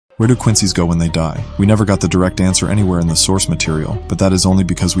Where do Quincy's go when they die? We never got the direct answer anywhere in the source material, but that is only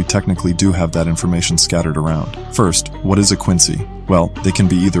because we technically do have that information scattered around. First, what is a Quincy? Well, they can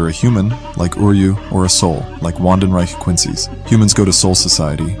be either a human, like Uryu, or a soul, like Wandenreich Quincy's. Humans go to Soul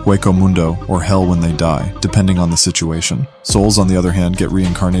Society, Hueco Mundo, or Hell when they die, depending on the situation. Souls, on the other hand, get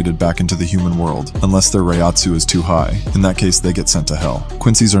reincarnated back into the human world, unless their Reiatsu is too high. In that case, they get sent to Hell.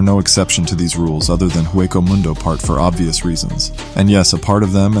 Quincy's are no exception to these rules other than Hueco Mundo part for obvious reasons. And yes, a part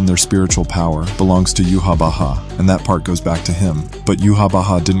of them and their spiritual power belongs to yhwach, and that part goes back to him. But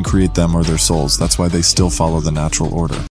yhwach didn't create them or their souls, that's why they still follow the natural order.